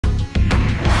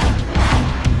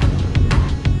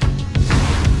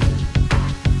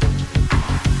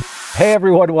Hey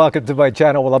everyone, welcome to my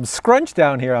channel. Well, I'm scrunched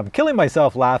down here. I'm killing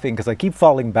myself laughing because I keep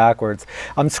falling backwards.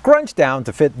 I'm scrunched down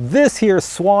to fit this here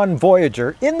Swan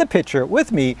Voyager in the picture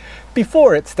with me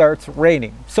before it starts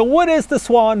raining. So what is the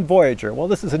Swan Voyager? Well,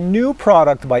 this is a new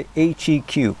product by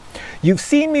HEQ. You've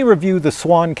seen me review the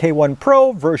Swan K1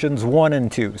 Pro versions 1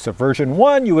 and 2. So version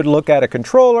 1, you would look at a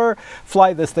controller,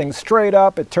 fly this thing straight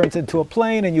up, it turns into a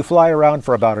plane, and you fly around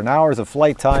for about an hour's of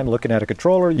flight time looking at a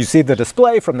controller. You see the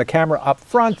display from the camera up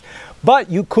front,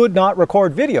 but you could not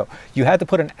record video. You had to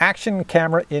put an action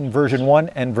camera in version 1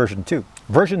 and version 2.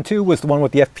 Version 2 was the one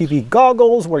with the FPV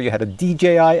goggles where you had a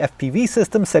DJI FPV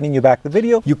system sending you back the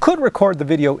video. You could record the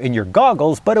video in your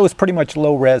goggles, but it was pretty much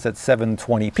low res at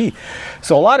 720p.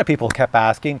 So a lot of people kept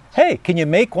asking, hey, can you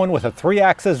make one with a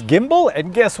 3-axis gimbal?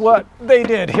 And guess what? They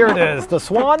did. Here it is. The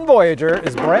Swan Voyager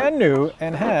is brand new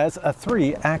and has a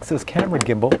 3-axis camera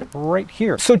gimbal right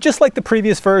here. So just like the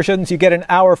previous versions, you get an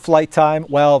hour flight time.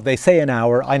 Well, they say an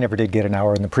hour. I never did get an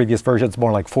hour in the previous versions,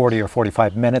 more like 40 or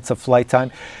 45 minutes of flight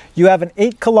time. You have an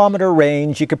 8-kilometer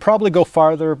range. You could probably go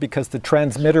farther because the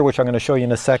transmitter, which I'm going to show you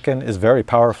in a second, is very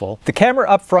powerful. The camera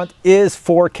up front is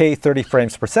 4K 30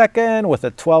 frames per second with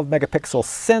a 12 megapixel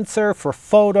sensor for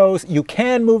photos. You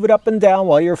can move it up and down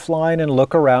while you're flying and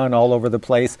look around all over the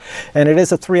place. And it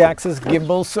is a 3-axis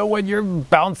gimbal, so when you're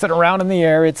bouncing around in the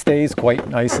air, it stays quite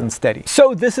nice and steady.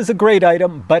 So this is a great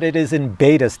item, but it is in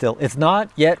beta still. It's not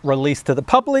yet released to the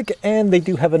public, and they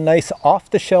do have a nice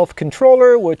off-the-shelf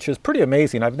controller, which is pretty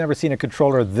amazing. I've never seen a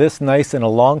controller this nice in a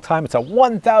long time. It's a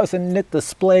 1000 nit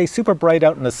display, super bright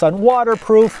out in the sun,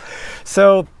 waterproof.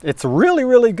 So it's really,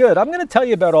 really good. I'm going to tell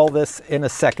you about all this in a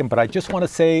second, but I just want to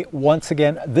say once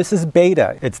again, this is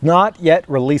beta. It's not yet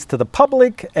released to the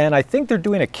public, and I think they're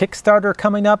doing a Kickstarter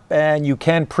coming up, and you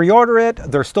can pre-order it.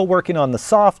 They're still working on the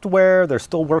software. They're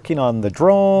still working on the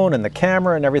drone and the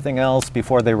camera and everything else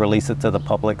before they release it to the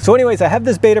public. So anyways, I have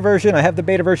this beta version. I have the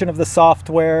beta version of the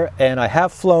software, and I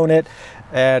have flown it.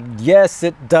 And yes,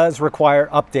 it does require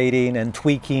updating and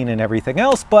tweaking and everything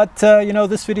else, but you know,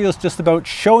 this video is just about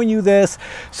showing you this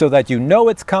so that you know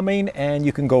it's coming and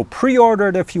you can go pre-order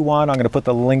it if you want. I'm going to put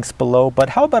the links below, but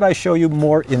how about I show you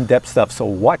more in-depth stuff? So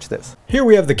watch this. Here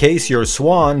we have the case your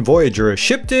Swan Voyager is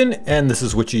shipped in, and this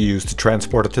is what you use to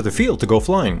transport it to the field to go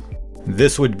flying.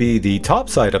 This would be the top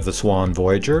side of the Swan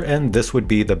Voyager, and this would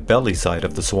be the belly side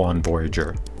of the Swan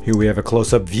Voyager. Here we have a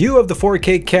close-up view of the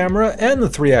 4K camera and the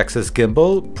 3-axis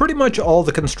gimbal. Pretty much all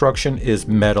the construction is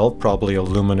metal, probably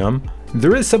aluminum.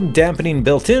 There is some dampening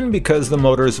built in because the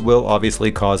motors will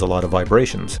obviously cause a lot of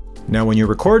vibrations. Now when you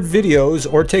record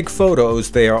videos or take photos,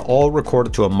 they are all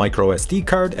recorded to a micro SD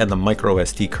card, and the micro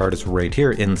SD card is right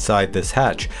here inside this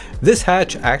hatch. This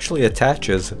hatch actually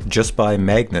attaches just by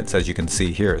magnets, as you can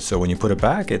see here. So when you put it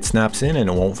back, it snaps in and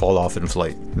it won't fall off in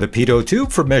flight. The pitot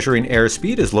tube for measuring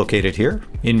airspeed is located here.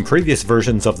 In previous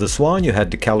versions of the Swan, you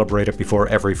had to calibrate it before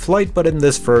every flight, but in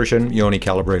this version, you only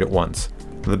calibrate it once.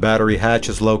 The battery hatch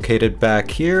is located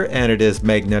back here, and it is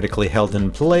magnetically held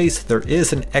in place. There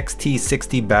is an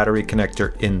XT60 battery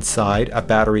connector inside. A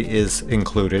battery is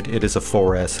included. It is a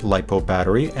 4S LiPo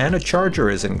battery, and a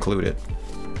charger is included.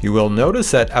 You will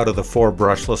notice that out of the 4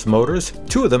 brushless motors,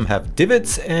 2 of them have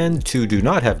divots and 2 do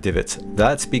not have divots.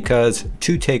 That's because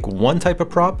 2 take one type of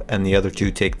prop and the other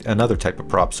 2 take another type of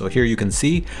prop. So here you can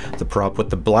see the prop with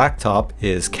the black top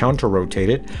is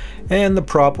counter-rotated, and the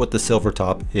prop with the silver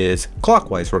top is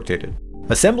clockwise rotated.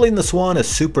 Assembling the Swan is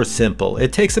super simple.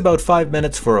 It takes about 5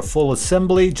 minutes for a full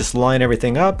assembly. Just line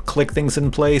everything up, click things in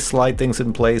place, slide things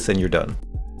in place, and you're done.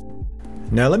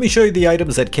 Now let me show you the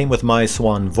items that came with my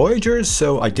Swan Voyagers.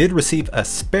 So I did receive a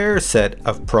spare set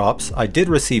of props. I did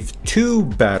receive 2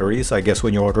 batteries. I guess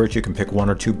when you order it, you can pick 1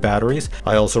 or 2 batteries.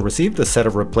 I also received a set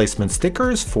of replacement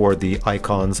stickers for the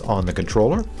icons on the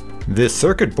controller. This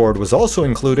circuit board was also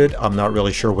included. I'm not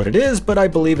really sure what it is, but I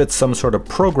believe it's some sort of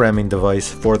programming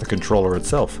device for the controller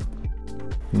itself.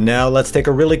 Now let's take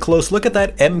a really close look at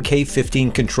that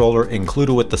MK15 controller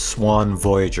included with the Swan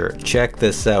Voyager. Check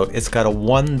this out. It's got a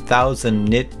 1000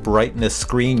 nit brightness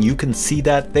screen. You can see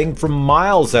that thing from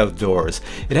miles outdoors.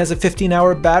 It has a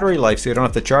 15-hour battery life, so you don't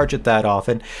have to charge it that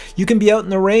often. You can be out in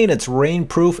the rain. It's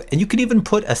rain-proof, and you can even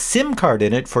put a SIM card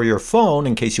in it for your phone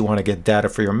in case you want to get data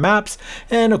for your maps.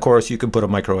 And of course, you can put a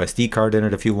micro SD card in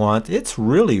it if you want. It's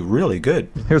really, really good.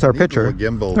 Here's our picture.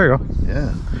 Gimbal. There you go.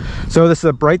 Yeah. So this is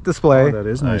a bright display. Oh, that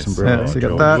is nice and bright. Yeah, so you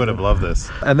got that. Would have loved this.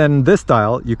 And then this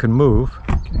dial you can move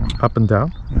up and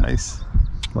down. Nice.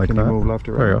 Like can that. You move left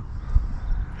or right? There you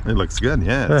go. It looks good.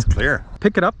 Yeah, it's clear.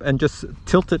 Pick it up and just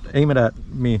tilt it, aim it at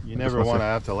me. You never want to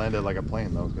have to land it like a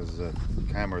plane though, because the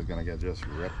camera is going to get just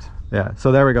ripped. Yeah.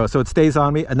 So there we go. So it stays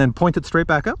on me, and then point it straight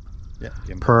back up. Yeah.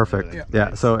 Gimbal, Perfect. everything. Yeah,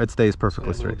 Nice. so it stays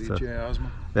perfectly Little straight. So. DJI Osmo.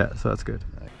 Yeah, so that's good.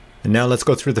 And now let's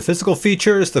go through the physical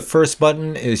features. The first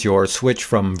button is your switch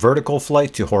from vertical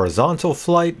flight to horizontal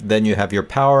flight. Then you have your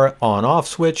power on off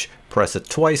switch. Press it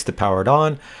twice to power it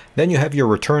on. Then you have your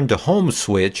return to home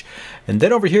switch. And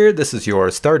then over here, this is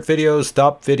your start video,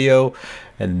 stop video.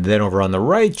 And then over on the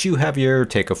right, you have your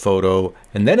take a photo.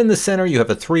 And then in the center, you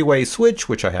have a three-way switch,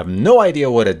 which I have no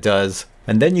idea what it does.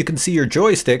 And then you can see your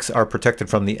joysticks are protected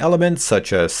from the elements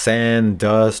such as sand,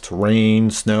 dust,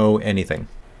 rain, snow, anything.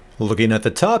 Looking at the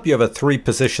top, you have a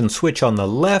 3-position switch on the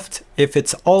left. If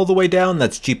it's all the way down,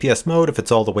 that's GPS mode. If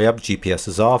it's all the way up, GPS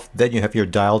is off. Then you have your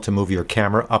dial to move your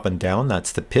camera up and down.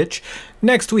 That's the pitch.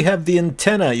 Next, we have the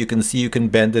antenna. You can see you can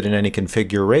bend it in any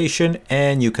configuration,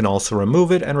 and you can also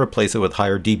remove it and replace it with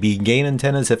higher dB gain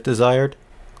antennas if desired.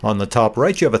 On the top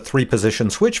right, you have a 3-position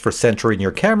switch for centering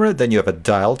your camera. Then you have a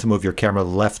dial to move your camera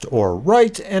left or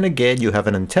right. And again, you have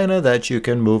an antenna that you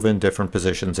can move in different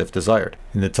positions if desired.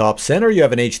 In the top center, you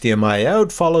have an HDMI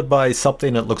out, followed by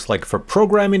something that looks like for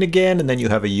programming again. And then you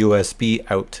have a USB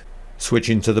out.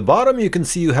 Switching to the bottom, you can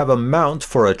see you have a mount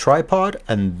for a tripod,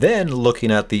 and then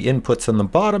looking at the inputs on the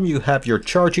bottom, you have your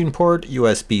charging port,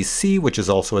 USB-C, which is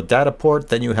also a data port.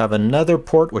 Then you have another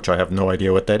port, which I have no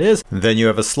idea what that is. Then you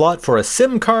have a slot for a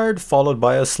SIM card, followed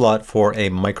by a slot for a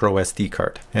micro SD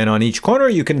card. And on each corner,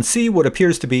 you can see what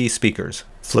appears to be speakers.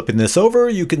 Flipping this over,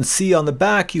 you can see on the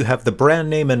back, you have the brand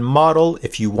name and model.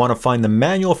 If you want to find the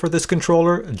manual for this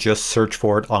controller, just search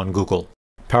for it on Google.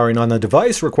 Powering on the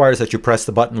device requires that you press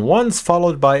the button once,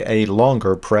 followed by a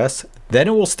longer press. Then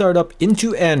it will start up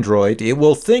into Android. It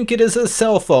will think it is a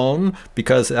cell phone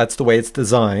because that's the way it's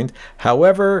designed.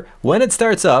 However, when it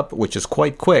starts up, which is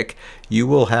quite quick, you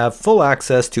will have full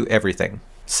access to everything.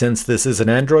 Since this is an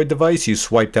Android device, you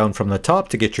swipe down from the top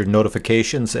to get your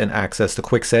notifications and access to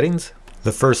quick settings.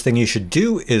 The first thing you should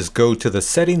do is go to the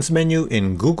settings menu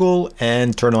in Google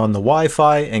and turn on the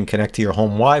Wi-Fi and connect to your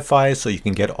home Wi-Fi so you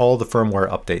can get all the firmware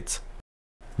updates.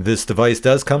 This device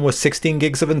does come with 16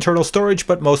 gigs of internal storage,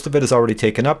 but most of it is already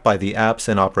taken up by the apps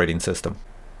and operating system.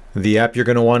 The app you're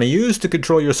going to want to use to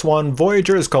control your Swan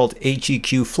Voyager is called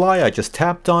HEQ Fly. I just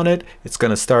tapped on it. It's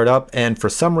going to start up, and for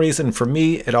some reason for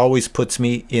me, it always puts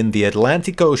me in the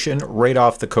Atlantic Ocean right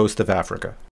off the coast of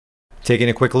Africa. Taking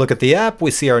a quick look at the app, we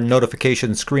see our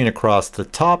notification screen across the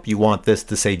top. You want this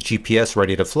to say GPS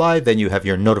ready to fly. Then you have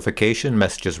your notification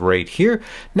messages right here.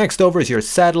 Next over is your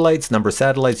satellites, number of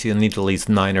satellites. You'll need at least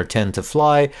 9 or 10 to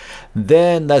fly.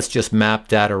 Then that's just map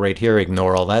data right here.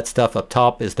 Ignore all that stuff. Up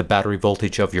top is the battery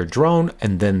voltage of your drone.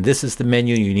 And then this is the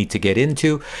menu you need to get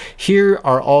into. Here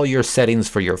are all your settings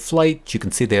for your flight. You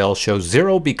can see they all show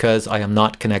 0 because I am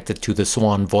not connected to the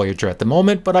Swan Voyager at the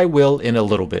moment, but I will in a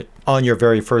little bit. On your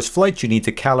very first flight, you need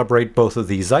to calibrate both of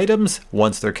these items.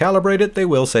 Once they're calibrated, they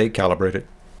will say calibrated.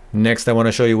 Next, I want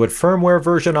to show you what firmware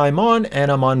version I'm on, and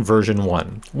I'm on version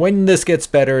 1. When this gets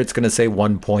better, it's going to say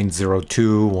 1.02,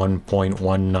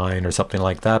 1.19 or something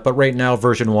like that. But right now,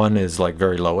 version 1 is like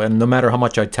very low. And no matter how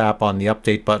much I tap on the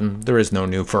update button, there is no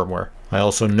new firmware. I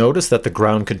also noticed that the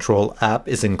ground control app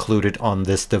is included on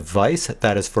this device.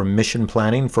 That is for mission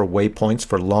planning for waypoints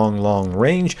for long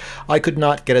range. I could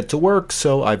not get it to work,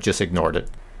 so I've just ignored it.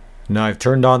 Now I've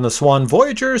turned on the Swan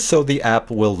Voyager, so the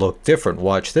app will look different.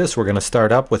 Watch this. We're going to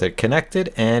start up with it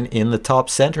connected, and in the top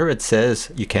center it says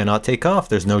you cannot take off.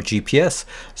 There's no GPS.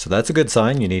 So that's a good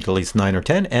sign. You need at least 9 or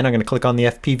 10. And I'm going to click on the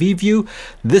FPV view.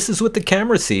 This is what the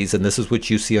camera sees, and this is what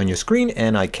you see on your screen.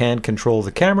 And I can control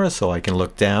the camera, so I can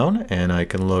look down and I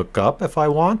can look up if I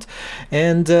want.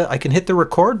 And I can hit the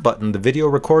record button, the video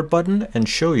record button, and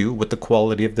show you what the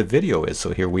quality of the video is.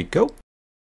 So here we go.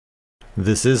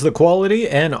 This is the quality,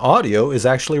 and audio is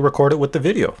actually recorded with the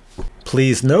video.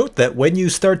 Please note that when you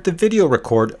start the video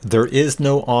record, there is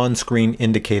no on-screen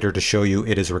indicator to show you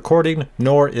it is recording,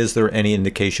 nor is there any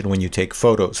indication when you take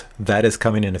photos. That is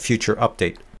coming in a future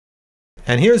update.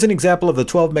 And here's an example of the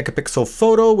 12 megapixel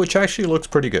photo, which actually looks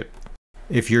pretty good.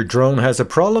 If your drone has a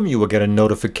problem, you will get a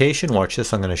notification. Watch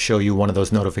this, I'm going to show you one of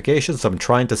those notifications. I'm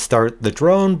trying to start the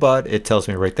drone, but it tells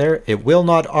me right there, it will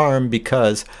not arm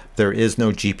because there is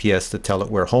no GPS to tell it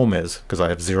where home is, because I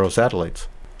have 0 satellites.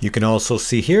 You can also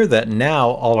see here that now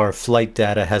all our flight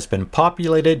data has been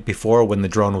populated. Before, when the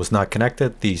drone was not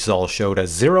connected, these all showed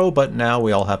as 0, but now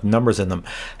we all have numbers in them.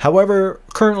 However,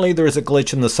 currently there is a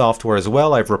glitch in the software as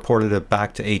well. I've reported it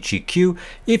back to HEQ.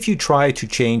 If you try to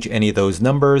change any of those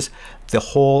numbers, the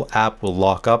whole app will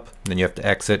lock up, then you have to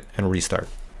exit and restart.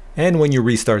 And when you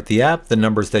restart the app, the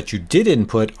numbers that you did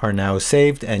input are now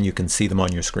saved and you can see them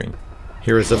on your screen.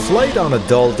 Here is a flight on a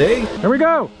dull day. Here we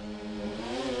go!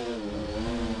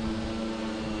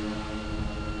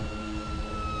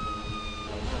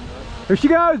 Here she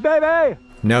goes, baby!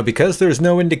 Now, because there's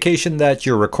no indication that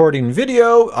you're recording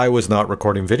video, I was not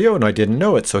recording video and I didn't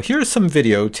know it. So here's some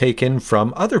video taken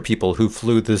from other people who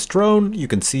flew this drone. You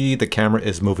can see the camera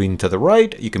is moving to the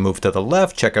right. You can move to the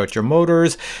left, check out your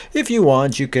motors. If you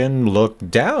want, you can look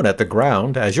down at the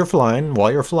ground as you're flying.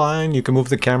 While you're flying, you can move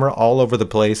the camera all over the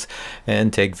place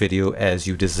and take video as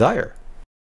you desire.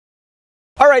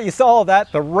 All right, you saw all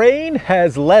that. The rain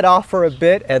has let off for a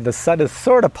bit and the sun is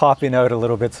sort of popping out a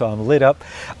little bit, so I'm lit up.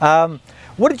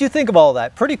 What did you think of all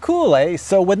that? Pretty cool, eh?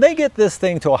 So when they get this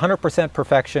thing to 100%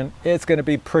 perfection, it's going to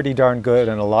be pretty darn good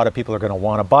and a lot of people are going to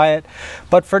want to buy it.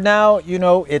 But for now, you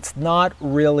know, it's not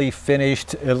really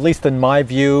finished, at least in my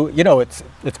view. You know, it's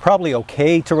probably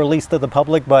okay to release to the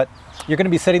public, but you're going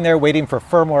to be sitting there waiting for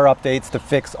firmware updates to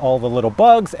fix all the little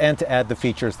bugs and to add the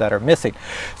features that are missing.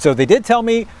 So they did tell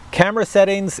me camera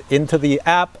settings into the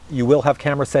app. You will have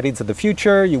camera settings in the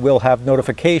future. You will have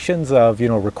notifications of, you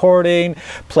know, recording,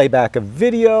 playback of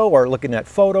video, or looking at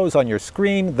photos on your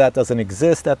screen. That doesn't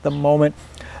exist at the moment.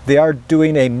 They are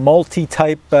doing a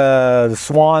multi-type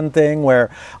Swan thing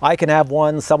where I can have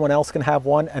one, someone else can have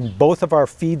one, and both of our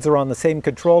feeds are on the same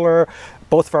controller,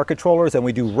 both of our controllers, and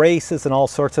we do races and all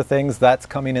sorts of things. That's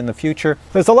coming in the future.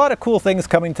 There's a lot of cool things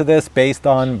coming to this based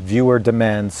on viewer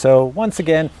demand. So once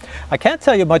again, I can't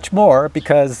tell you much more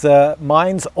because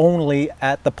mine's only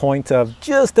at the point of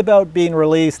just about being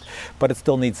released, but it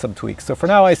still needs some tweaks. So for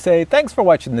now I say thanks for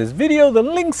watching this video. The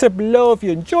links are below. If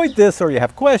you enjoyed this or you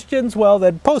have questions, well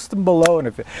then post them below. And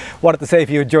if you wanted to say if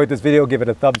you enjoyed this video, give it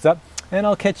a thumbs up. And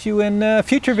I'll catch you in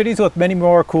future videos with many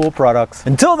more cool products.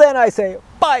 Until then, I say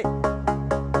bye.